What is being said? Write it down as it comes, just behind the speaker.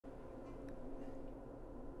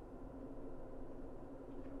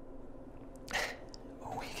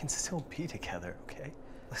can still be together, okay?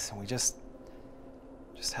 Listen, we just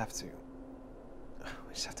have to...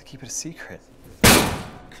 We just have to keep it a secret.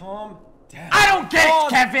 Calm down. I don't get it,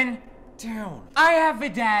 Kevin! Down. I have a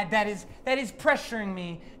dad that is pressuring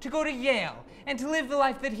me to go to Yale and to live the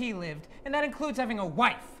life that he lived, and that includes having a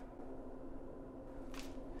wife.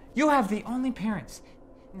 You have the only parents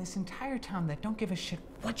in this entire town that don't give a shit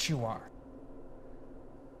what you are.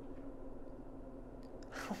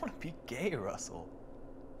 I don't want to be gay, Russell.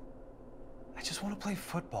 I just want to play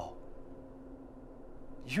football.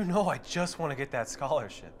 You know I just want to get that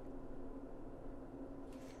scholarship.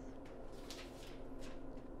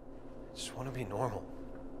 I just want to be normal.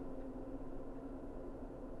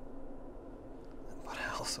 But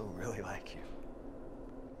I also really like you.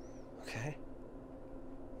 Okay?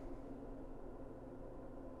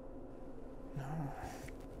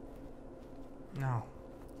 No.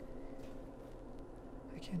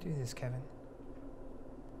 I can't do this, Kevin.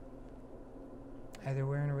 Either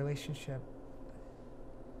we're in a relationship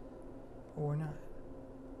or we're not.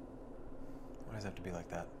 Why does it have to be like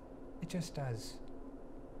that? It just does.